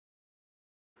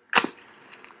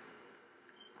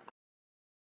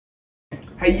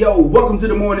Hey yo, welcome to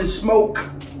the morning smoke.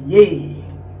 Yeah.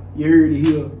 You heard it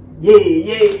here.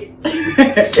 Yeah.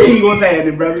 What's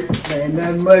happening, brother? Man,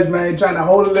 nothing much, man. Trying to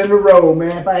hold it in the road,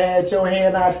 man. If I had your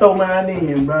hand, I'd throw mine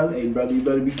in, brother. Hey, brother, you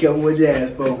better be careful what you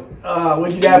ask for.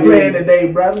 What you got planned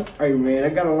today, brother? Hey, man, I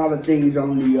got a lot of things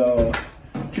on the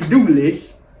to-do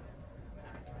list.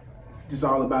 Just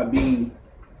all about being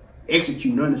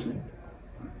executing, honestly.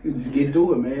 You just get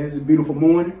to it, man. It's a beautiful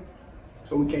morning,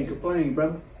 so we can't complain,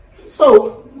 brother.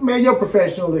 So, man, your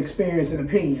professional experience and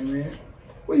opinion, man.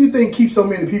 What do you think keeps so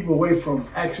many people away from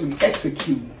actually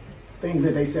executing things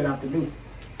that they set out to do?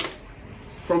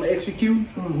 From executing?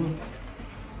 Mm-hmm.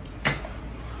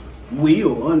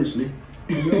 Will, honestly.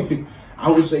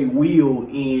 I would say will,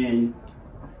 and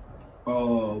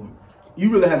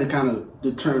you really have to kind of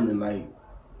determine, like,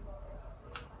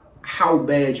 how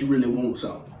bad you really want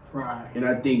something. Right. And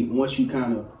I think once you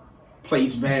kind of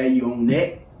place value on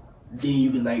that, then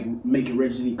you can like make it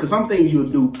register. Because some things you'll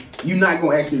do, you're not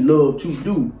gonna actually love to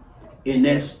do, and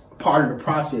that's part of the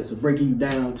process of breaking you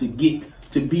down to get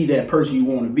to be that person you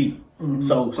want to be. Mm-hmm.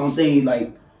 So some things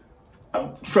like,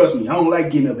 trust me, I don't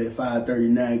like getting up at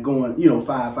 5:39, going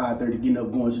 5:30, getting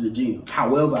up going to the gym.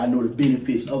 However, I know the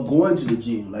benefits of going to the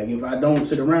gym. Like if I don't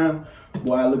sit around,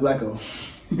 boy, I look like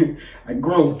I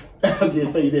grow. I'll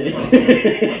just say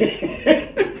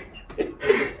that.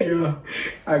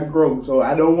 I grow, so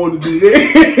I don't want to do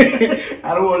that.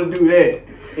 I don't want to do that.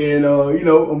 And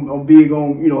I'm big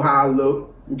on how I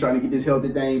look. I'm trying to get this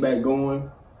healthy thing back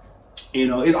going.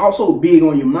 It's also big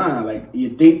on your mind. Like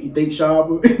you think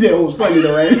sharper. That was funny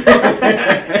though, right?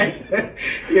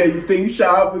 Yeah, you think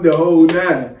sharper the whole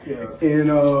nine. Yeah. And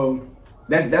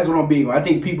that's what I'm big on. I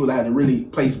think people have to really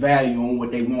place value on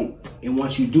what they want, and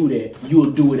once you do that,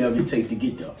 you'll do whatever it takes to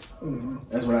get there. Mm-hmm.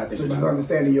 That's what I think. So about. you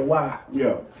understanding your why.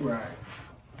 Yeah. Right.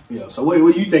 Yeah. So what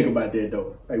do you think about that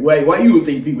though? Like why you would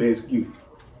think people execute?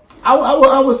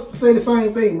 I would say the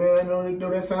same thing, man. I know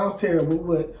that sounds terrible,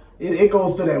 but it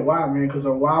goes to that why, man. Because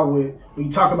a why when you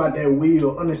talk about that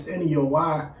will, understanding your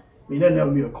why, I mean that'll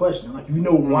never be a question. Like if you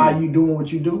know why you doing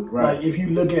what you do, right? Like if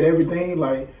you look at everything,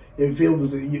 like if it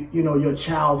was your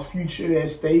child's future at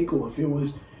stake, or if it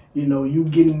was you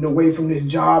getting away from this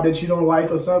job that you don't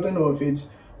like or something, or if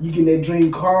it's you getting that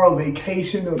dream car or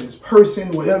vacation or this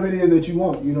person, whatever it is that you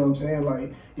want, you know what I'm saying?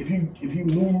 Like if you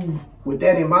move with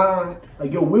that in mind,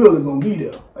 like your will is gonna be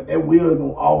there. Like that will is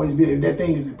gonna always be there if that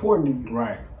thing is important to you.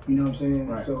 Right. You know what I'm saying?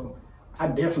 Right. So I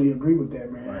definitely agree with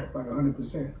that, man. Right. Like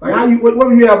 100%. Like what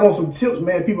do you have on some tips,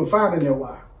 man? People finding their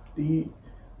why.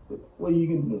 What you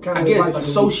can kind of, I guess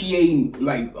associating,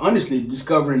 like honestly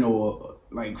discovering or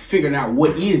like figuring out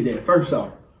what is that first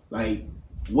off. Like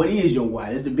what is your why?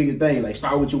 That's the biggest thing. Like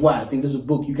start with your why. I think this is a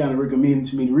book you kind of recommended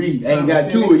to me to read. I ain't got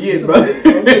to it yet, bro.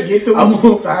 Get to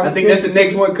I think that's the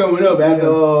next one coming up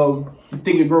after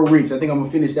Think and Grow Rich. I think I'm gonna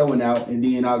finish that one out, and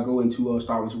then I'll go into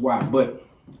start with your why. But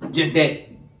just that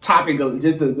topic of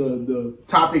just the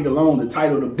topic alone, the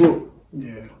title of the book.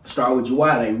 Yeah. Start with your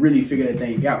why. Like really figure that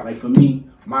thing out. Like for me,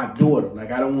 my daughter,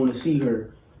 like I don't want to see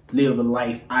her live the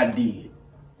life I did.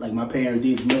 Like my parents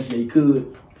did as much as they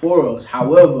could for us.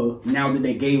 However, now that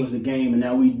they gave us the game and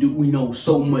now we know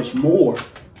so much more.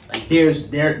 Like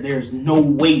there's no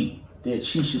way that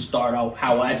she should start off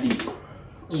how I did.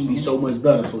 It should be so much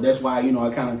better. So that's why,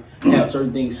 I kind of have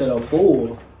certain things set up for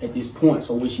her at this point.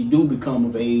 So when she do become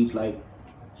of age, like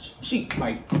she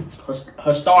like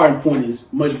her starting point is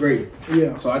much greater.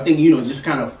 Yeah. So I think just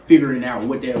kind of figuring out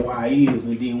what that why is,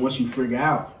 and then once you figure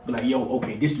out, be like, yo,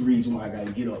 okay, this is the reason why I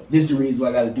gotta get up. This is the reason why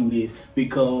I gotta do this,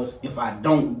 because if I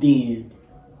don't, then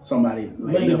somebody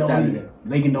left out of that.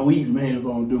 They can don't eat, man. If I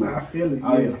don't do it. I feel it.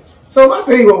 Oh, yeah. So my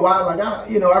thing with why, like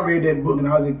I read that book, and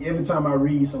I was every time I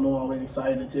read, I'm always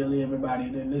excited to tell everybody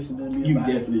that listen to me. You about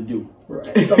definitely do.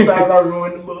 Right. Sometimes I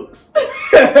ruin the books,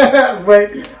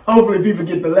 but hopefully people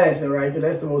get the lesson, right? Because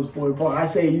that's the most important part. I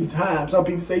save you time. Some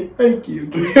people say thank you,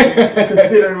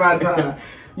 considering my time.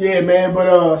 Yeah, man.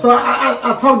 But so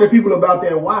I talk to people about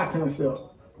that why concept,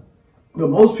 but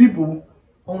most people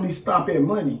only stop at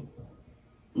money.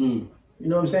 You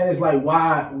know what I'm saying? It's like,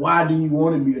 why do you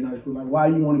want to be an entrepreneur? Like, why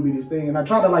you want to be this thing? And I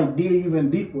try to like dig even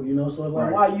deeper, So it's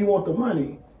like, why you want the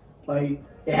money? Like,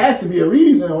 it has to be a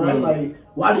reason, right? Like,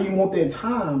 why do you want that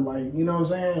time? Like, you know what I'm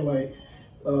saying? Like,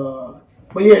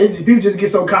 but yeah, people just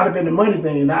get so caught up in the money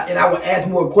thing. And I would ask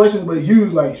more questions, but it's usually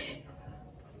like,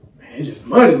 man, it's just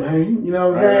money, man. You know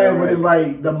what I'm saying? Right. But it's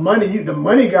like the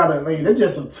money gotta, like, they're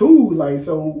just a tool. Like,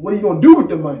 so what are you gonna do with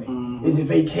the money? Is it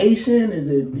vacation? Is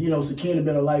it, securing a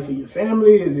better life for your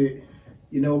family? Is it,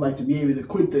 like to be able to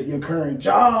quit your current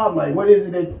job? Like, what is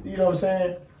it that, you know what I'm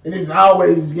saying? And it's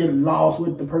always getting lost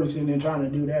with the person and trying to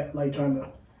do that, like trying to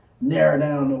narrow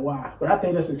down the why. But I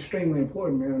think that's extremely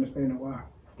important, man, understanding why.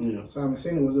 Yeah. Simon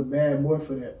Sinek was a bad boy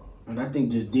for that. And I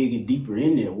think just digging deeper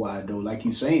in there, why though, like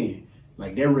you saying,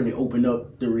 like that really opened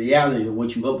up the reality of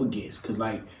what you up against. Cause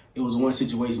like it was one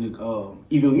situation,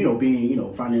 even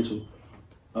being financial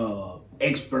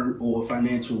expert or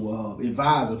financial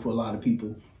advisor for a lot of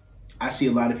people. I see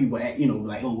a lot of people act,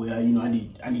 like, oh well,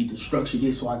 I need to structure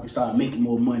this so I can start making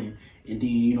more money. And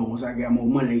then, once I got more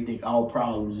money, they think all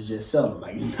problems is just selling.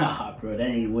 Like, nah, bro, that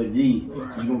ain't what it is.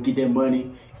 Right. You're gonna get that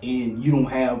money and you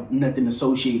don't have nothing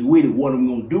associated with it. What I'm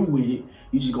gonna do with it,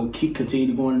 you just gonna continue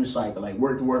to go in the cycle, like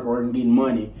work and getting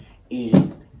money,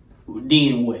 and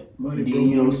then what? Money, then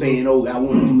you know what I'm saying? Oh, I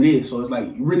want to do this. So it's like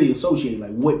really associated.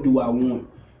 Like, what do I want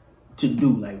to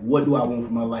do? Like, what do I want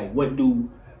for my life? What do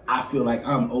I feel like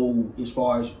I'm owed as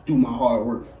far as do my hard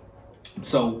work?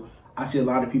 So I see a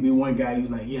lot of people. One guy, he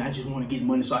was like, yeah, I just want to get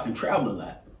money so I can travel a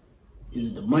lot.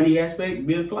 Is it the money aspect?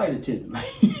 Be a flight attendant. Like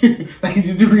it's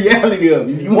just the reality of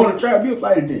it. If you want to travel, be a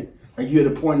flight attendant. Like you at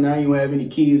a point now, you don't have any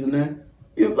kids or nothing,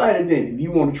 be a flight attendant. If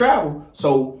you want to travel,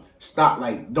 so stop.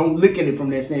 Like, don't look at it from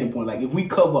that standpoint. Like, if we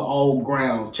cover all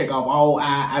grounds, check off all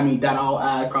dot all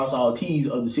I, cross all T's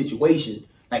of the situation.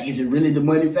 Like, is it really the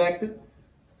money factor?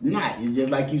 Not. It's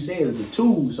just like you said, it's a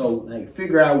tool. So like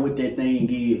figure out what that thing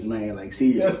is, man. Like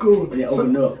seriously. That's cool. Yeah,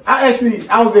 open up. I was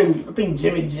in, I think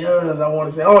Jimmy John's, I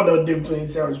want to say. I don't know the difference between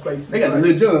sandwich places. They got a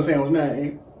Little John sandwich now,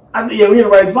 ain't yeah, we in the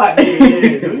right spot. Yeah.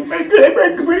 They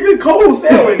make pretty good cold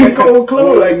sandwich. That cold I don't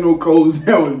clothes. like no cold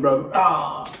sandwich, bro.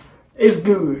 It's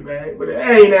good, man. But it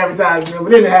ain't advertising.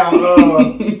 But anyhow,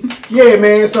 yeah,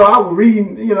 man. So I was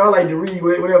reading, I like to read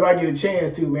whenever I get a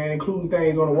chance to, man, including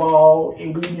things on the wall,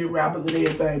 ingredient wrappers and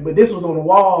everything. But this was on the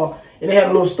wall, and they had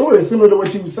a little story similar to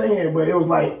what you were saying, but it was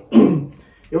like,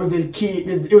 it was this kid,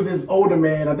 it was this older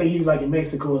man, I think he was like in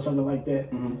Mexico or something like that.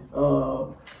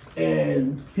 Mm-hmm.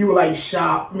 And he would like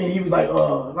shop, he was like,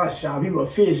 not shop, he would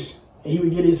fish, and he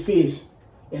would get his fish.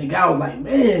 And the guy was like,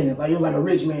 man, like it was like a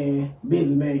rich man,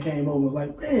 businessman came over and was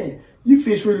like, man, you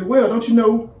fish really well, don't you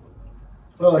know?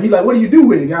 He like, what do you do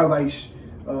with it? The guy was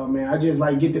like, man, I just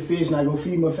like get the fish and I go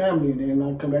feed my family and then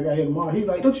I come back out here tomorrow. He's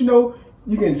like, don't you know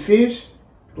you can fish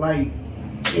like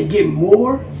and get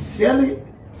more, sell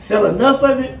enough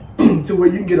of it to where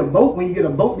you can get a boat. When you get a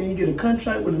boat, then you get a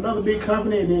contract with another big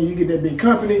company, and then you get that big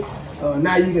company.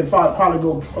 Now you can probably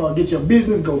go get your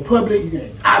business, go public. You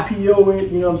can IPO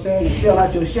it, you know what I'm saying? You sell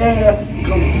out your share,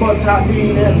 become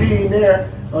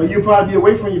multi-millionaire. You'll probably be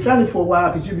away from your family for a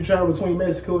while because you'll be traveling between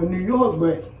Mexico and New York,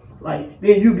 but like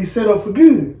then you'll be set up for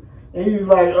good. And he was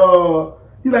like,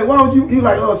 why would you? He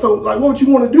like, so like, what would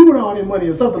you want to do with all that money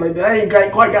or something like that? I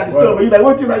ain't quite got the stuff, but he's like,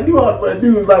 what you like do all that money?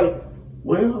 Dude was like,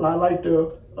 well, I like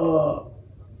to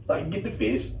like get the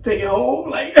fish, take it home,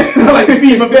 like I like to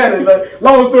feed my family. Like,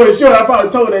 long story short, I probably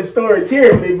told that story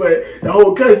terribly, but the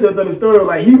whole concept of the story was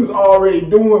like he was already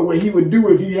doing what he would do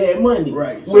if he had money,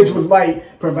 right? Which was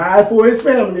like provide for his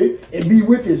family and be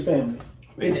with his family.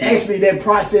 And actually, that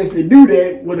process to do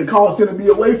that would have caused him to be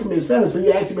away from his family. So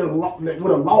he actually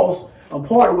would have lost a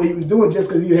part of what he was doing just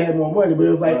because he had more money. But it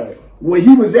was like where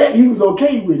he was at, he was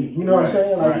okay with it. You know what I'm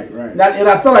saying? Like, right. And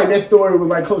I felt like that story was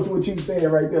like close to what you were saying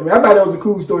right there. I thought that was a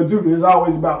cool story too because it's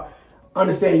always about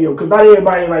understanding because not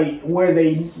everybody like where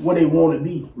they want to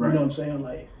be. Right. You know what I'm saying?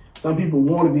 Like some people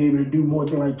want to be able to do more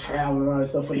things like travel and all that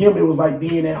stuff. For him, it was like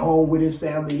being at home with his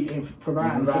family and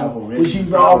providing for him, which he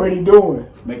was already doing.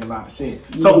 Make a lot of sense.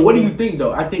 So what do you think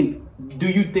though? Do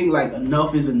you think like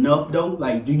enough is enough though?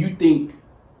 Like, do you think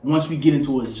once we get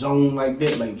into a zone like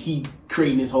that, like he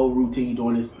creating this whole routine,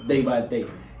 doing this day by day,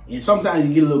 and sometimes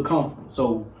you get a little comfortable.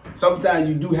 So sometimes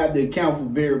you do have to account for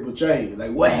variable change.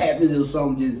 Like what happens if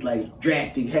something just like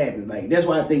drastic happens? Like that's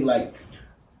why I think like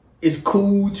it's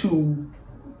cool to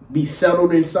be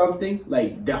settled in something,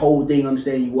 like the whole thing,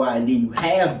 understanding why, and then you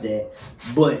have that.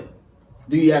 But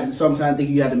do you have to sometimes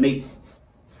think you have to make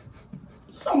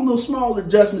some little small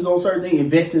adjustments on certain things,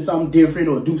 invest in something different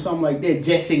or do something like that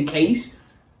just in case?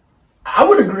 I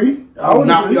would agree. I would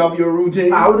knock you off your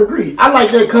routine. I would agree. I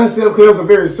like that concept because it's a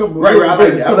very simple, right. I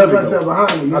like simple concept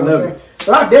behind it. You know what I'm saying? But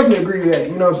I definitely agree with that.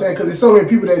 You know what I'm saying? Because there's so many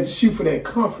people that shoot for that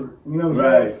comfort. You know what I'm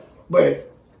saying?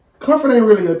 But comfort ain't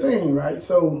really a thing, right?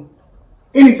 So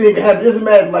anything can happen. It doesn't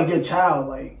matter like your child.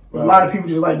 Like a lot of people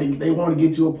just like they want to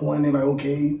get to a point and they're like,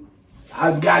 okay,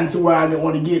 I've gotten to where I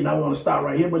want to get and I want to stop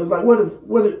right here. But it's like, what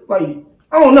if like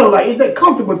I don't know, like that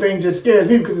comfortable thing just scares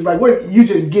me because it's like, what if you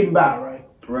just getting by, right?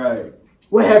 Right.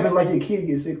 What happens like your kid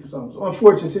gets sick or something?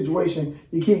 Unfortunate situation,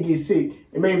 your kid gets sick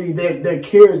and maybe their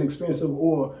care is expensive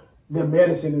or their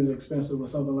medicine is expensive or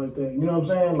something like that. You know what I'm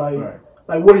saying? Like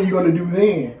like, what are you gonna do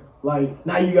then? Like,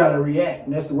 now you gotta react,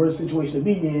 and that's the worst situation to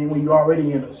be in when you're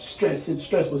already in a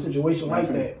stressful situation like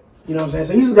that. You know what I'm saying?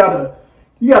 So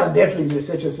you gotta definitely just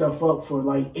set yourself up for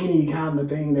like any kind of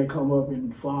thing that come up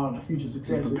and for all the future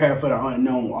successes. Prepare for the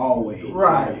unknown always.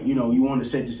 Right. Like, you know, you want to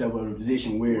set yourself up in a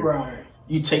position where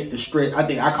you take the stress. I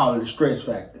think I call it the stress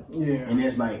factor. Yeah. And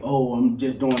it's like, oh, I'm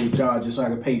just doing the job just so I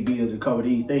can pay bills and cover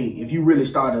these things. If you really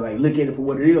started like look at it for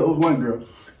what it is, one girl,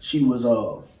 she was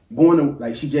going to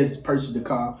like she just purchased the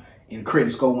car and the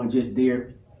credit score wasn't just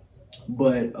there,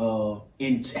 but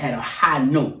it had a high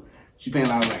note. She paying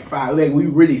like $500. Like we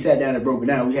really sat down and broke it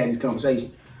down. We had this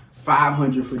conversation.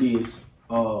 $500 for this,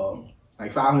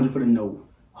 like $500 for the note,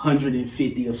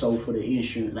 $150 or so for the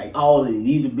insurance. Like all of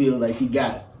these are bills like she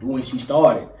got when she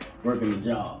started working the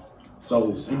job.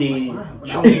 So and then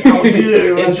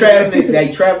and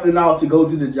traveling off to go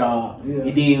to the job,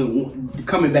 and then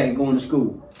coming back and going to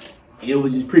school. It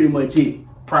was just pretty much it.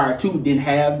 Prior to, didn't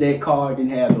have that car,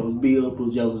 didn't have those bills,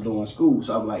 because Joe was doing school.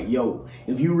 So I'm like, yo,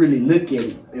 if you really look at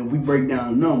it, if we break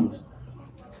down the numbers,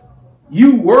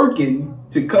 you working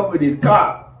to cover this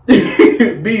car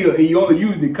bill, and you only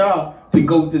use the car to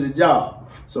go to the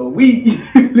job. So we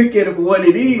look at it for what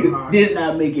it is, this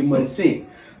not making much sense.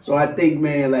 So I think,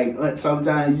 man, like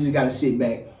sometimes you just gotta sit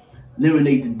back,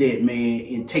 eliminate the debt, man,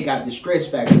 and take out the stress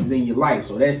factors in your life.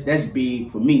 So that's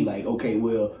big for me. Like, okay,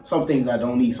 well, some things I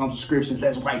don't need, some subscriptions,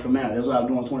 let's wipe them out. That's what I was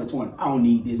doing in 2020. I don't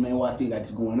need this, man. Why I still got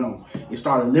this going on? And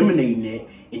start eliminating that,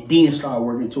 and then start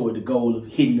working toward the goal of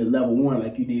hitting the level 1,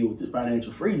 like you did with the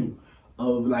financial freedom.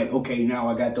 Of like, okay, now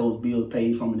I got those bills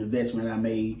paid from an investment I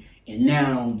made, and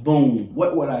now, boom,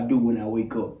 what would I do when I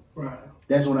wake up? Right.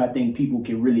 That's when I think people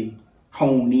can really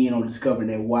hone in on discovering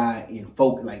that why and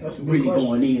focus, like that's really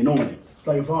going in on it.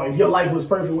 Like if your life was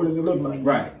perfect, what does it look like?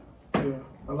 Right. Yeah,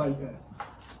 I like that.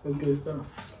 That's good stuff.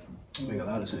 Make a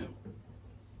lot of sense.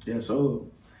 Yeah, so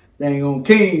dang on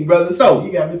King, brother. So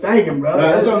you got me thinking, brother.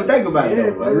 That's something to think about,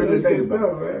 though. Bro, I really think about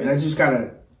stuff, it. And I just kind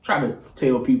of try to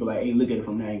tell people like, hey, look at it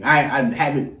from that angle. I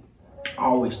haven't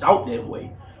always thought that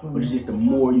way, but it's just the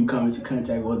more you come into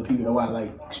contact with other people, that's why I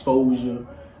like exposure,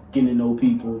 getting to know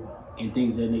people, and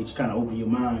things that nature kind of open your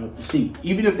mind up to see.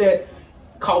 Even if that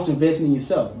costs investing in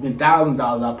yourself. Been $1,000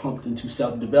 I pumped into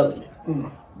self-development.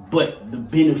 But the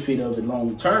benefit of it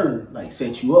long term, like,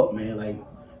 sets you up, man. Like,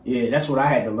 yeah, that's what I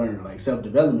had to learn. Like,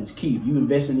 self-development is key. If you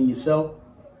investing in yourself,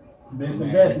 best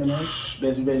investment, man. Best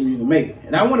investment you can make.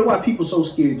 And I wonder why people so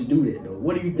scared to do that, though.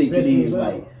 What do you think it is?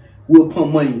 Like, we'll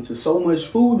pump money into so much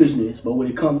foolishness, but when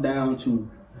it comes down to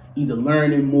either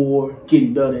learning more,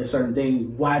 getting better at certain things,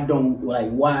 why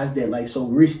is that like so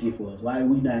risky for us? Why are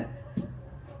we not?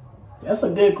 That's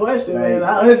a good question, man.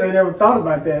 I honestly never thought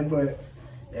about that, but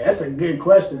that's a good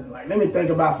question. Like, let me think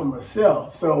about for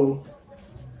myself. So,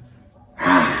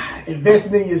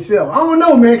 investing in yourself. I don't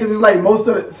know, man, because it's like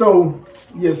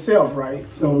yourself,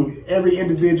 right? So every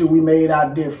individual we made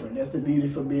out different. That's the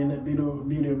beauty of being an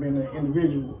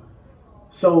individual.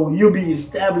 So you'll be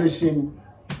establishing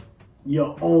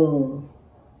your own.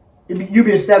 You'll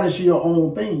be establishing your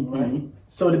own thing, right?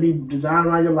 So to be designing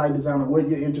around your life, designing what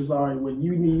your interests are, what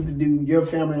you need to do, your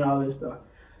family, and all that stuff.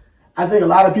 I think a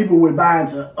lot of people would buy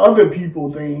into other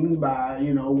people things by,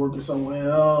 working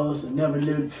somewhere else and never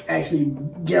actually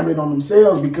gambling on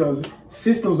themselves because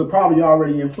systems are probably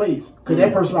already in place. Because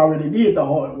that person already did the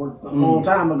hard work a long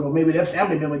time ago. Maybe their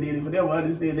family member did it for them.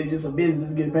 Understand they just a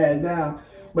business getting passed down.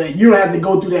 But you don't have to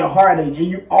go through that heartache, and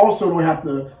you also don't have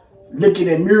to look in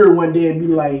that mirror one day and be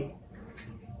like,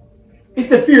 it's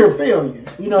the fear of failure.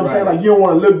 You know what I'm saying? Like, you don't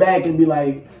want to look back and be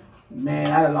like,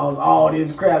 man, I done lost all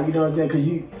this crap. You know what I'm saying? Because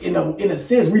in a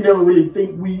sense, we never really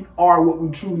think we are what we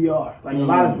truly are. Like a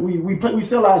lot of we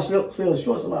sell ourselves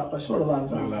short a lot of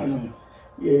times.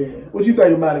 Yeah. What you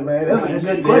think about it, man? That's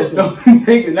a good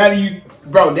question. Now that you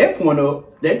brought that point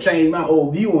up, that changed my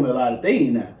whole view on a lot of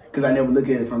things now. Because I never look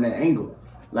at it from that angle.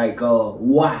 Like,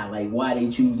 why? Like, why they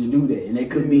choose to do that? And that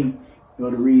could be, the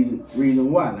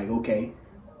reason why. Like, okay,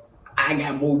 I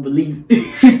got more belief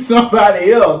in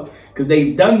somebody else because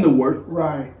they've done the work.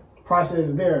 Right. Process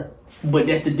is there. But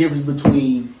that's the difference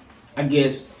between, I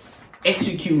guess,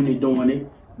 executing and doing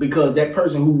it, because that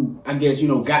person who, I guess,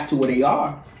 got to where they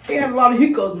are, they had a lot of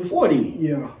hiccups before then.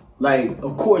 Yeah. Like,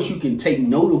 of course, you can take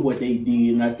note of what they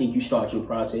did, and I think you start your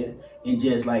process and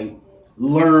just, like,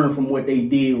 learn from what they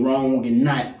did wrong and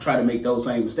not try to make those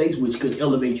same mistakes, which could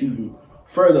elevate you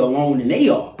further along than they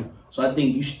are. So I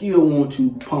think you still want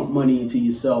to pump money into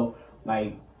yourself,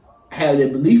 like have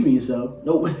that belief in yourself.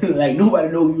 Nobody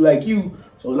know you like you.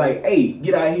 So like, hey,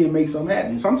 get out here and make something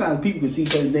happen. Sometimes people can see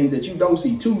certain things that you don't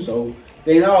see too, so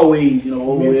they ain't always,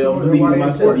 believe in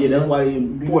myself. Yeah, that's why it's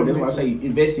important. That's why I say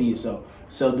invest in yourself,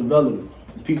 self-development.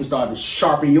 Because people start to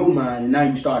sharpen your mind, and now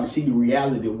you start to see the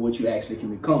reality of what you actually can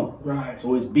become. Right.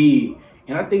 So it's big.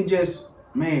 And I think just,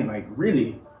 man, like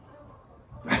really,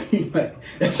 like,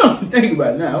 that's something to think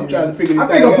about now. I'm trying to figure it out.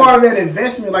 I think a part of that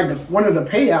investment, like one of the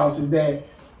payouts is that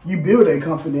you build that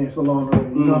confidence along the way.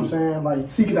 You know what I'm saying? Like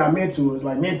seeking out mentors.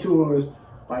 Like mentors,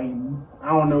 like I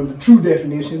don't know the true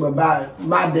definition, but by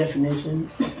my definition,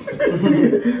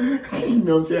 you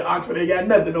know what I'm saying? Oxford ain't got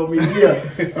nothing on me.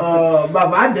 Yeah. By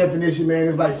my definition, man,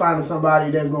 it's like finding somebody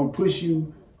that's gonna push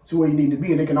you to where you need to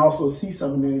be, and they can also see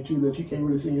something in you that you can't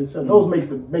really see in yourself. Those make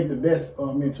the best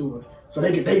mentors. So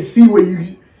they see where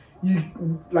you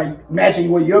like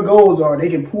matching what your goals are. They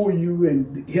can pull you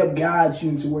and help guide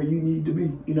you to where you need to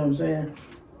be. You know what I'm saying?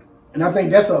 And I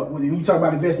think that's when you talk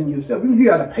about investing in yourself, you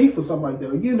got to pay for something like that.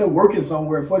 Or you end up working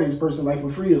somewhere for this person, like for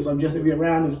free or something, just to be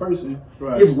around this person.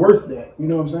 Right. It's worth that. You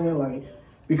know what I'm saying? Like,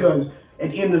 because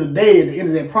at the end of the day, at the end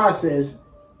of that process,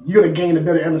 you're gonna gain a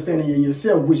better understanding of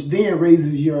yourself, which then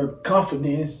raises your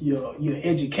confidence, your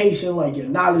education, like your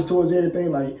knowledge towards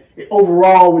everything. Like it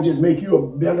overall would just make you a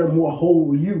better, more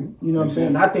whole you. You know what I'm saying?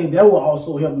 And I think that will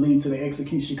also help lead to the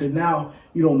execution, because now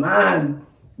you don't mind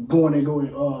going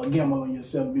gamble on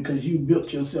yourself because you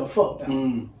built yourself up.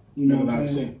 You know what I'm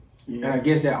saying? Yeah. And I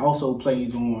guess that also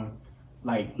plays on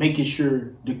like making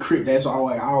sure that's all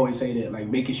I always say, that like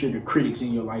making sure the critics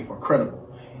in your life are credible.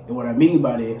 And what I mean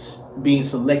by that is being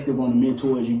selective on the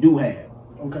mentors you do have.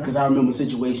 Okay. Because I remember a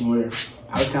situation where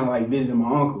I was kind of like visiting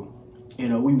my uncle.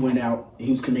 We went out, and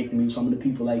he was connecting me with some of the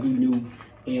people like he knew. And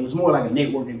it was more like a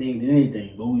networking thing than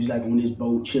anything. But we was like on this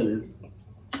boat chilling.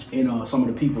 And some of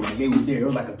the people, like they was there. It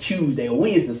was like a Tuesday or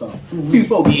Wednesday or something. People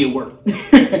supposed to be at work.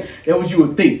 That's what you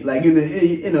would think. Like in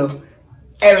the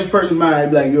average person mind,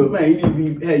 be like, yo, man, you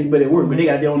need to be you better at work. But they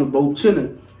got there on the boat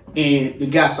chilling. And the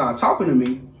guy started talking to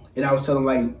me. And I was telling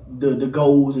like the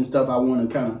goals and stuff I want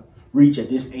to kind of reach at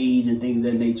this age and things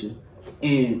of that nature.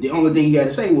 And the only thing he had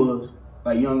to say was,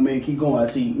 like, young man, keep going. I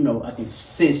see, I can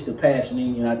sense the passion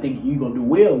in you, and I think you're going to do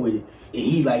well with it.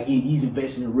 And he's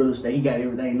investing in real estate. He got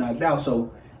everything knocked out.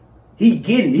 So he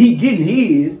getting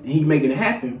his, and he making it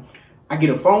happen. I get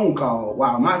a phone call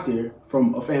while I'm out there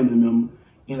from a family member.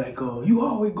 And like, you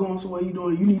always going somewhere, you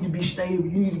doing, you need to be stable.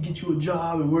 You need to get you a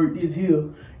job and work this here.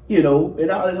 And all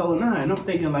this whole nine. And I'm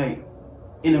thinking like,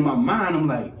 and in my mind, I'm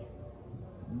like,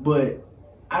 but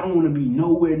I don't want to be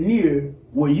nowhere near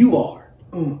where you are.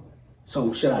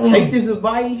 So should I take this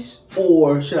advice,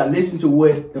 or should I listen to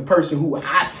what the person who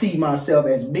I see myself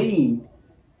as being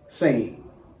saying?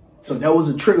 So that was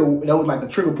like a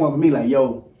trigger point for me. Like,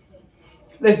 yo,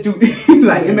 let's do this.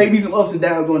 Like, it may be some ups and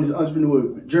downs on this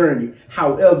entrepreneur journey.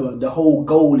 However, the whole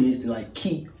goal is to like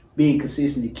keep being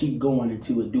consistent and keep going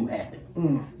until it do happen.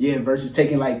 Yeah, versus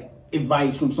taking like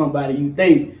advice from somebody you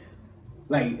think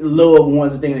like loved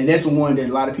ones and things. And that's the one that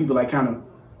a lot of people like kind of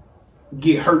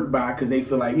get hurt by, because they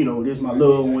feel like, this is my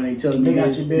loved one. They telling me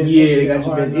this. They got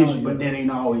your best interest, but that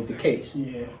ain't always the case.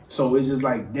 Yeah. So it's just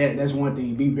like that. That's one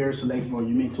thing. Be very selective on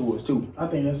your mentors too. I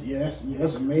think that's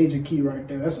a major key right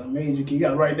there. That's a major key. You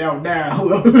gotta write down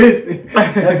whoever listening.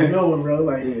 That's a good one, bro.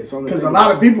 Like, because a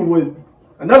lot of people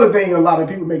another thing a lot of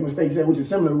people make mistakes at, which is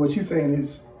similar to what you're saying,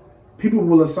 is people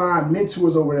will assign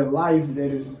mentors over their life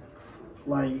that is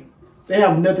like, they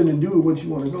have nothing to do with what you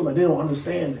want to go. Like, they don't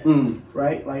understand that,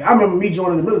 right? Like, I remember me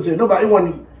joining the military. There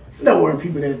weren't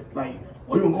people that like,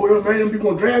 oh, you gonna go there, man? Them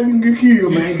people gonna drag you and get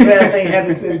killed, man. Draft ain't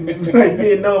happened since like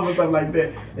Vietnam or something like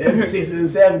that. That's the 60s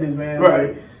and 70s, man. Right.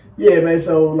 Like, yeah, man.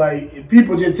 So like,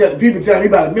 people tell me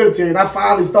about the military, and I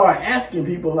finally started asking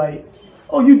people like,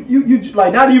 oh, you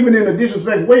like, not even in a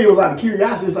disrespectful way. It was out of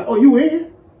curiosity. It's like, oh, you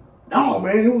in? No,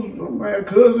 man, it was my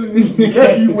cousin.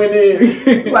 You went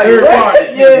in like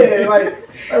what? Yeah, like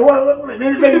what?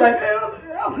 They like, man,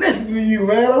 I'm listening to you,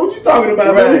 man. Like, what you talking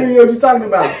about? Right. Man? You know what you talking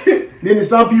about? Then there's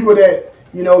some people that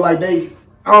like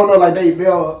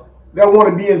they'll want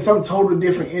to be in some total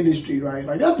different industry, right?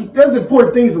 Like that's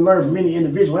important things to learn from any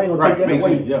individual. I ain't gonna take that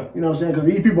away. Sense, yeah. You know what I'm saying? Because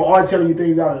these people are telling you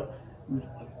things out of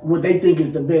what they think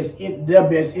is their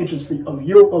best interest of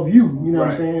you. You know what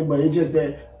I'm saying? But it's just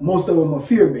that most of them are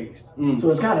fear-based. So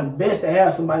it's kind of best to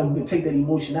have somebody who can take that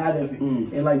emotion out of it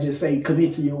and like just say,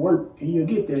 commit to your work, and you'll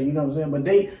get there. You know what I'm saying? But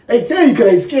they tell you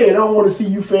because they scared. They don't want to see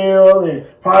you fail, and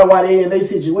probably why they in their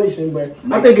situation. But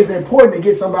I think it's important to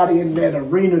get somebody in that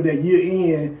arena that you're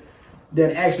in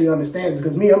that actually understands it.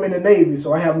 Because I'm in the Navy,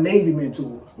 so I have Navy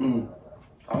mentors.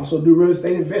 I also do real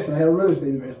estate investing. I have real estate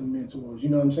investing mentors. You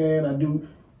know what I'm saying? I do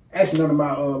actually none of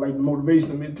my like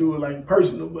motivational mentor like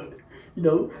personal, but you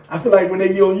know, I feel like when they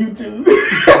be on YouTube,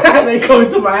 they come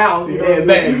into my house. You know what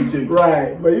I'm saying?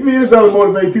 Right. But I mean, it's other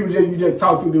motivate people. You just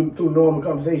talk through normal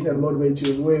conversation that motivate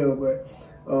you as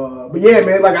well. But yeah,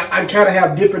 man, like I kind of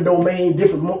have different domains,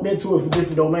 different mentors for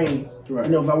different domains. Right.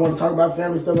 You know, if I want to talk about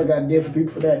family stuff, I got different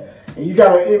people for that. And you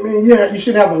gotta, I mean, yeah, you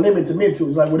shouldn't have a limit to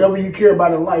mentors. Like whatever you care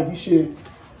about in life, you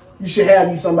should have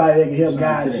you somebody that can help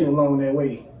guide you along that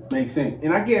way. Makes sense.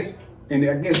 And I guess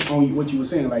on what you were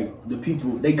saying, like the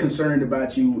people, they concerned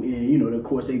about you, and you know, of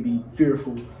course, they be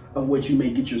fearful of what you may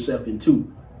get yourself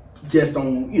into, just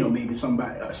on, you know, maybe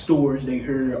somebody stories they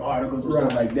heard, articles and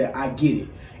stuff like that. I get it,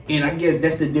 and I guess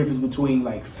that's the difference between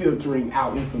like filtering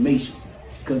out information.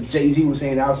 Because Jay-Z was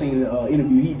saying, I was seeing the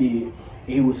interview he did, and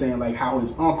he was saying like how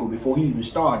his uncle, before he even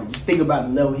started, just think about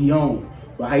the level he on,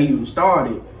 but how he even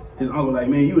started, his uncle like,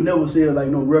 man, you would never sell like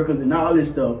no records and all this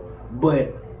stuff,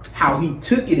 but how he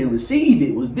took it and received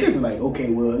it was different. Like,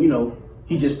 okay, well, you know,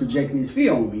 he just projecting his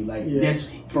fear on me. Like, that's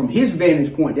from his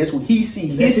vantage point. That's what he see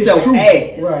himself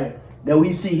as. Right. That what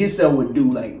he see himself would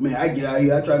do. Like, man, I get out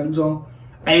here, I try to do something,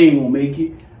 I ain't gonna make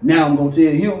it. Now I'm gonna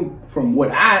tell him from what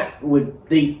I would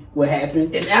think would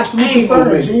happen. And absolute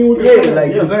concern.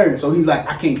 Concern. So he's like,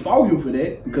 I can't fault him for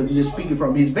that because he's just speaking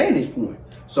from his vantage point.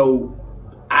 So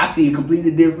I see it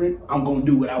completely different. I'm gonna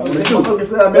do what I want to do. My uncle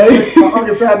said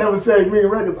I never sold a million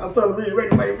records. I sold a million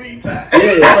records like a million times.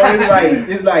 Yeah, so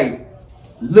it's like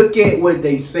look at what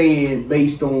they saying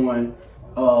based on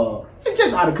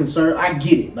just out of concern. I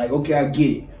get it. Like, okay, I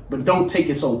get it. But don't take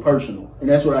it so personal. And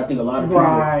that's what I think a lot of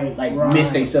people miss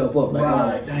themselves up. Like,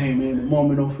 oh, dang man, the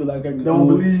moment don't feel like I can don't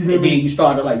believe it. And then you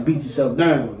start to like beat yourself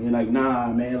down. And like,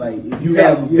 nah, man, like if you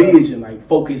have a vision, like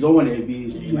focus on that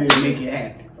vision and like make it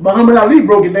happen. Muhammad Ali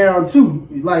broke it down too.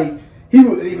 Like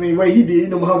the way he did, you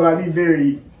know, Muhammad Ali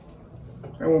very,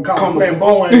 I won't call him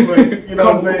flamboyant, but you know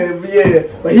what I'm saying? But yeah,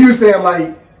 but he was saying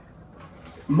like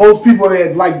most people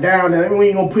that like down there, we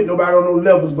ain't gonna put nobody on no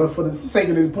levels, but for the sake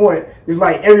of this point, it's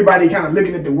like everybody kind of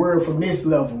looking at the world from this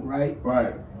level, right?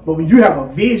 Right. But when you have a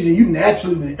vision, you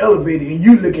naturally been elevated, and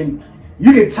you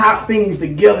can top things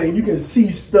together, and you can see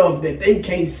stuff that they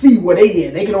can't see where they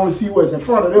at. They can only see what's in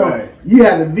front of them. Right. You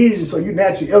have the vision, so you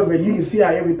naturally elevated. You can see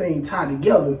how everything tied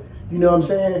together. You know what I'm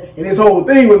saying? And this whole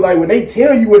thing was like when they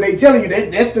tell you what they telling you,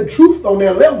 that's the truth on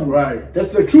their level. Right. That's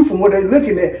the truth from what they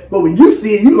looking at. But when you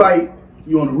see it, you like,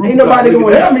 you on the roof. Ain't nobody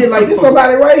gonna help me. Like, there's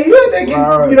somebody right here that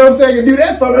can, you know what I'm saying, can do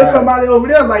that for me. There's somebody over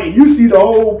there. Like, you see the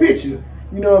whole picture.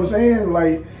 You know what I'm saying?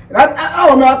 Like, and I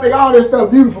don't know. I think all that stuff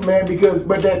beautiful, man. Because,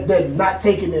 but that not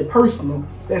taking it personal,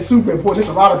 that's super important.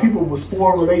 There's a lot of people with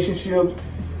spoiled relationships.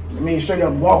 I mean, straight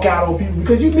up walk out on people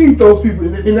because you need those people.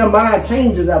 And their mind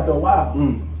changes after a while.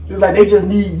 It's like they just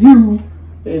need you.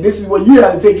 And this is what you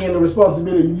have to take in the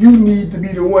responsibility. You need to be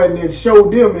the one that show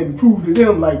them and prove to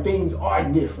them like things are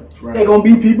different. Right. They're gonna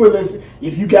be people that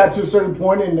if you got to a certain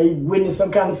point and they witness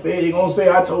some kind of failure, they're gonna say,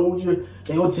 I told you.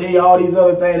 They're gonna tell you all these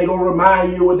other things. They're gonna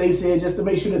remind you of what they said just to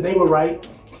make sure that they were right.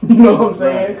 You know what I'm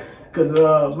saying? Cause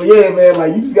but yeah, man,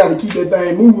 like you just gotta keep that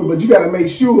thing moving, but you gotta make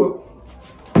sure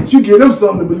that you give them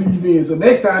something to believe in. So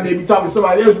next time they be talking to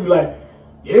somebody else, be like,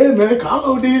 yeah, man,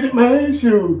 Carlo did it, man.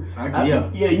 Shoot.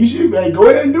 You should, man. Go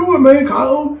ahead and do it, man.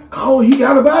 Carlo, he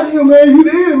got about it, man. He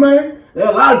did it, man. There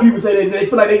are a lot of people say that they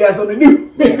feel like they got something to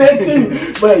do with that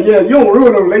too. But yeah, you don't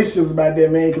ruin no relationships about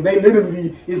that, man, because they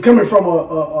literally, it's coming from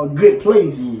a good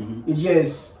place. It's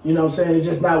just, you know what I'm saying, it's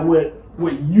just not what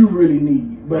you really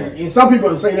need. But and some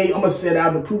people say I'm gonna set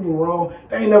out to prove them wrong.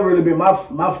 That ain't never really been my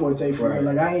forte for me.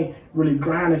 Like I ain't really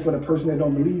grinding for the person that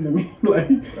don't believe in me. Like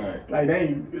they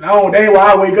ain't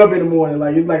why I wake up in the morning.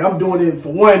 Like it's like I'm doing it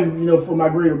for one, you know, for my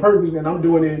greater purpose, and I'm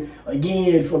doing it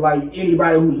again for like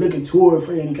anybody who's looking toward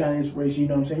for any kind of inspiration. You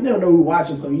know what I'm saying? You never know who's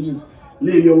watching, so you just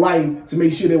live your life to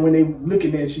make sure that when they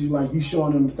looking at you, like you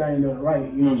showing them the thing that's right.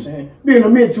 You know what I'm saying? Being a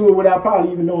mentor without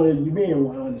probably even knowing that you being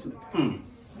one, honestly.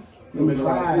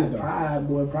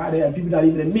 Pride that people not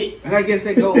even admit. And I guess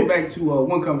that goes back to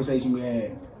one conversation we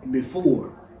had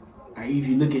before. I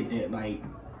usually look at that like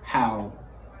how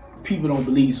people don't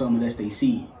believe something unless they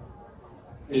see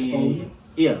it.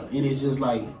 And it's just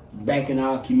like back in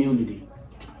our community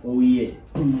where we at,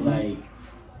 like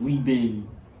we've been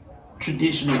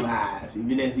traditionalized,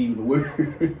 if that's even the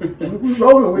word. We're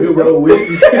rolling with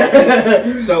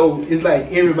it. So it's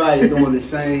like everybody's doing the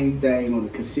same thing on a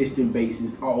consistent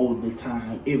basis all the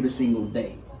time, every single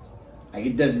day. Like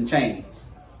it doesn't change.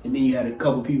 And then you had a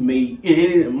couple people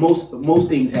and most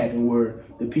things happen where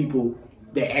the people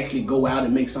that actually go out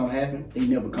and make something happen, they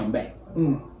never come back.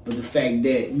 But the fact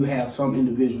that you have some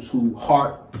individuals whose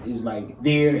heart is like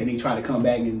there and they try to come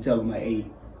back and tell them like, hey,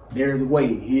 there's a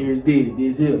way. Here's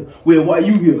this here. Well, why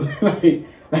you here?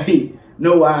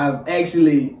 No, I've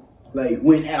actually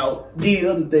went out, did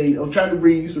other things. I'm trying to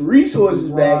bring you some resources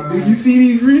back. Do you see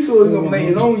these resources I'm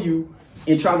laying on you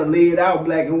and trying to lay it out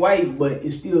black and white, but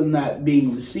it's still not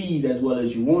being received as well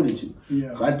as you wanted to.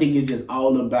 Yeah. So I think it's just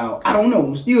all about, I don't know,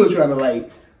 I'm still trying to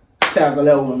tackle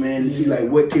that one, man, and see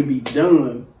what can be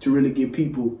done to really get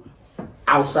people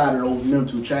outside of those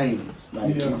mental chains.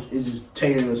 It's just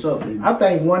tearing us up. Baby. I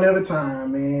think one at a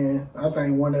time, man.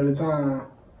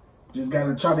 Just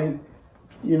gotta try to,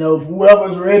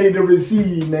 whoever's ready to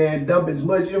receive, man, dump as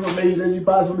much information as you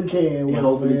possibly can. And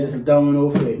hopefully it's just a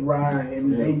domino effect. Right,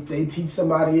 and they teach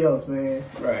somebody else, man.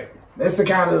 Right. That's the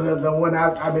kind of the one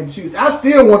I've been choosing. I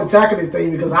still want to tackle this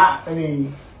thing because I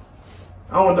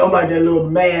don't know, I'm like that little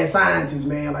mad scientist,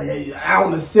 man. I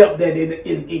don't accept that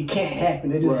it can't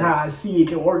happen. It's just how I see it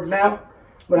can work now.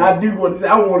 But I do want to say,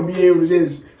 I want to be able to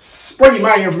just spray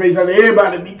my information on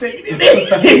everybody to be taking it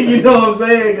in. You know what I'm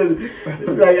saying?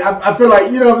 Because I feel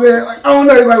like, you know what I'm saying? I don't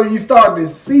know, when you start to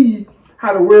see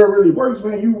how the world really works,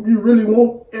 man, you really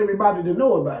want everybody to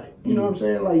know about it. You know what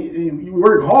I'm saying? You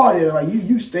work hard at it.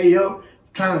 You stay up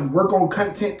trying to work on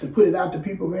content to put it out to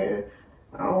people, man.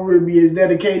 I don't really be as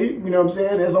dedicated, you know what I'm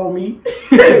saying? That's on me.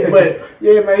 But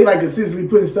yeah, man, he consistently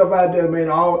putting stuff out there, man,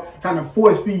 all kind of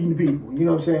force feeding people. You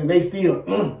know what I'm saying? They still,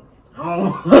 I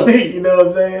don't you know what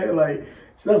I'm saying?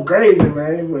 Stuff crazy,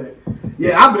 man. But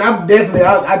yeah, I'm definitely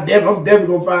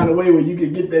gonna find a way where you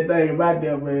can get that thing about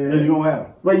there, man. It's gonna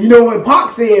happen. But you know what Pac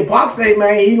said? Pac said,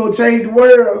 man, he gonna change the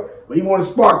world. But he want to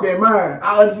spark that mind.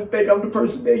 I honestly think I'm the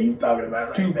person that he talking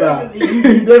about right now. He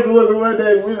definitely wasn't one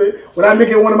that really. When I look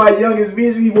at one of my youngest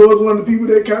visions, he was one of the people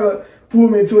that kind of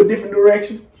pulled me into a different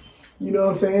direction. You know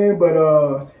what I'm saying? But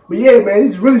yeah, man,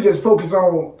 it's really just focus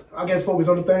on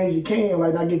the things you can,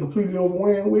 not get completely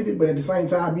overwhelmed with it, but at the same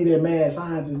time be that mad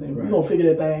scientist and we're gonna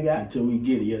figure that thing out. Until we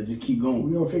get it, just keep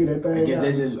going. We're gonna figure that thing out. I guess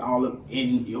that's just all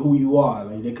in who you are,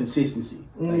 the consistency.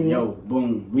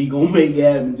 Boom, we gonna make it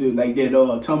happen too.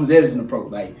 That Thomas Edison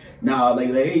approach.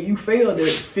 Hey, you failed at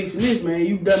fixing this, man.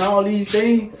 You've done all these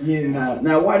things. Yeah.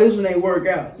 Now why this one ain't work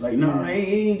out? It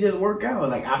ain't just work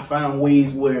out. I found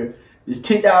ways where there's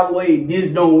 10,000 ways this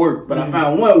don't work, but I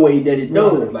found one way that it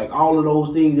does. All of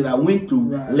those things that I went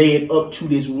through led up to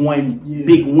this one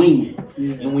big win.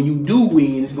 Yeah. And when you do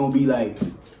win, it's gonna be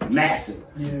massive.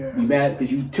 Yeah. Be bad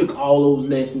because you took all those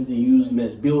lessons and used them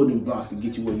as building blocks to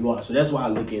get you where you are. So that's why I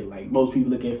look at most people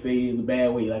look at failure as a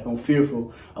bad way. I'm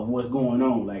fearful of what's going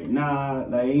on. It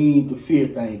ain't the fear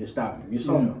thing to stop me. It's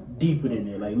something deeper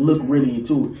than that. Look really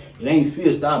into it. It ain't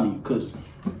fear stop me because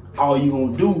all you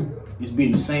gonna do is be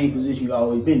in the same position you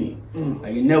always been in.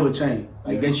 It never changed.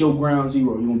 That's your ground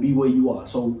zero. You're gonna be where you are.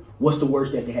 So what's the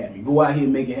worst that can happen? Go out here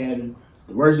and make it happen.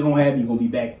 The worst is gonna happen. You're gonna be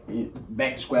back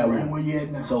to square one. Where you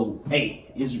at now? So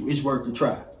hey, it's worth the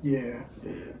try. Yeah.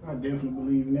 I definitely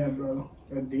believe in that, bro.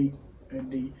 That deep.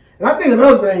 And I think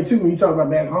another thing too, when you talk about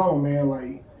back home,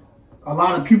 man, a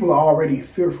lot of people are already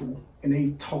fearful, and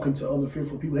they talking to other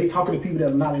fearful people. They talking to people that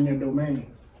are not in their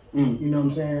domain. You know what I'm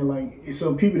saying? It's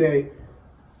some people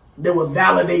that will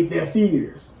validate their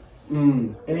fears,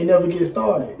 and they never get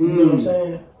started. You know what I'm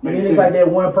saying? And then it's that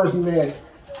one person that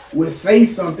would say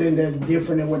something that's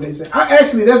different than what they say.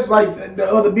 That's the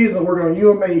other business I'm working on.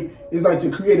 UMA is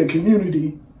to create a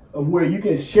community of where you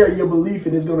can share your belief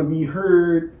and it's going to be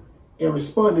heard and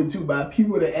responded to by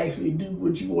people that actually do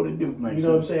what you want to do. You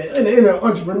know what I'm saying? In an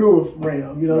entrepreneur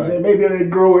realm, you know what I'm saying? Maybe they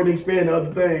grow and expand to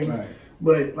other things.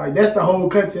 But that's the whole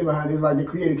concept behind it. It's to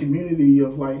create a community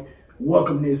of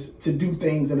welcomeness to do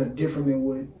things that are different than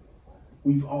what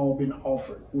we've all been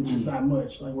offered, which is not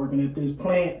much. Working at this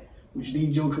plant, which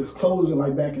these jokers closing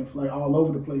back and all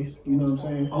over the place. You know what I'm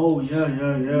saying? Oh yeah.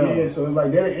 Yeah, so it's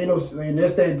that ain't no, and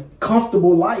that's that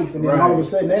comfortable life, and then all of a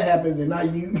sudden that happens, and now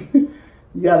you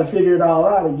got to figure it all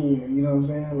out again. You know what I'm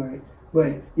saying?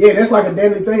 But yeah, that's a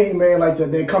deadly thing, man. To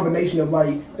that combination of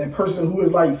that person who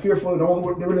is fearful and don't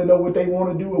really know what they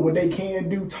want to do or what they can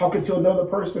do, talking to another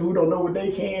person who don't know what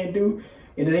they can do.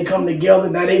 And then they come together.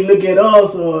 Now they look at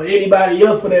us or anybody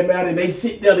else for that matter. And they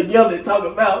sit there together and talk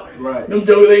about them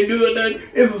jokers ain't doing nothing.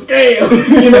 It's a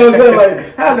scam. You know what I'm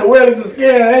saying? How in the world is a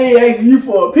scam? I ain't asking you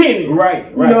for a penny. You know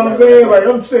what I'm saying?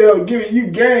 I'm saying giving you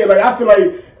game. I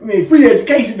feel free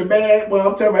education the bad. Well,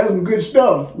 I'm talking about some good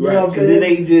stuff. You know what I'm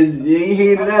saying? Because it ain't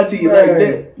handed out to you like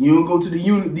that. You don't go to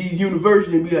these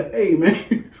universities and be like, hey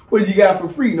man, what did you got for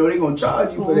free? No, they're gonna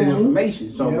charge you for that information.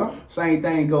 So same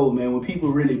thing goes, man. When people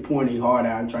really pouring their heart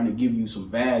out and trying to give you some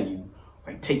value,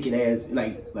 like take it as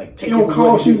like take it don't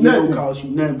cost you nothing. It don't cost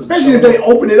you nothing. Especially if they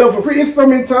open it up for free. It's so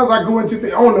many times I go into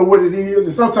things, I don't know what it is,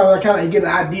 and sometimes I kind of get an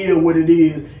idea of what it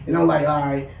is, and I'm like, all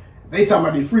right, they talking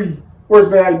about they free. Worst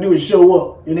thing I can do is show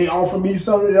up, and they offer me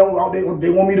something they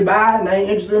want me to buy, and I ain't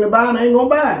interested in buying. I ain't gonna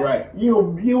buy it. Right.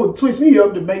 You don't twist me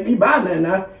up to make me buy nothing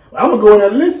now. But I'm gonna go in there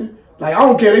and listen. Like I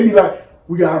don't care. They be like,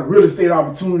 we got a real estate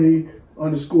opportunity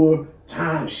 _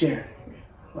 timeshare.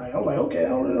 Like I'm like, okay, I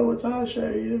don't know what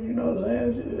timeshare is. You know what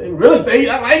I'm saying? Real estate,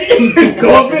 I like it.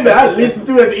 Go up in there, I listen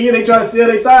to it. At the end, they try to sell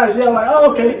their timeshare. I'm like,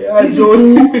 oh, okay, this is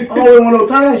cool. I don't really want no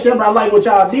timeshare, but I like what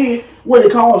y'all did. What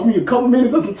it cost me a couple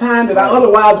minutes of some time that I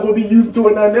otherwise would be using to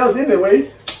nothing else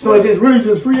anyway. So it's just really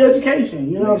just free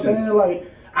education. You know what I'm saying?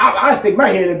 Like I stick my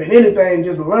head up in anything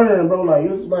just to learn, bro. Like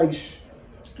it's like.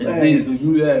 The thing is, because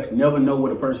you guys never know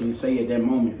what a person can say at that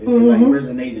moment. It can like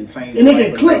resonate and change. And it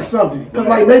can click something. Because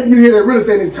like maybe you hear that real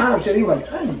estate is time shit, and you're like,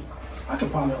 hey, I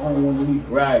could probably own one of these.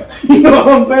 Right. You know what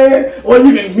I'm saying? Or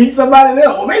you can meet somebody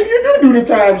else. Or maybe you do the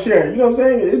timeshare. You know what I'm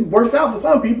saying? It works out for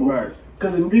some people. Right.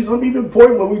 Because it be some people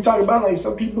important when we talk about like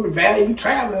some people value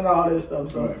traveling and all that stuff.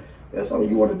 So that's something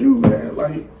you want to do, man.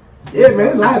 Like, yeah, man,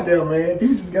 it's out there, man.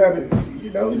 People just gotta,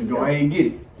 just go ahead and get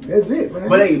it. That's it, man.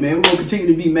 But hey, man, we're gonna continue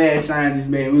to be mad scientists,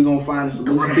 man. We're gonna find a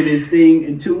solution to this thing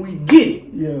until we get it.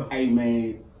 Yeah. Hey,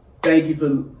 man, thank you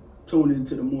for tuning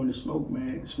into the Morning Smoke,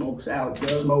 man. Smoke's out, bro.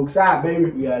 Smoke's out, baby.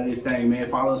 We got this thing, man.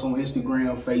 Follow us on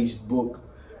Instagram, Facebook,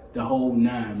 the whole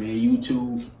nine, man.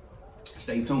 YouTube.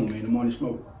 Stay tuned, man. The Morning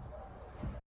Smoke.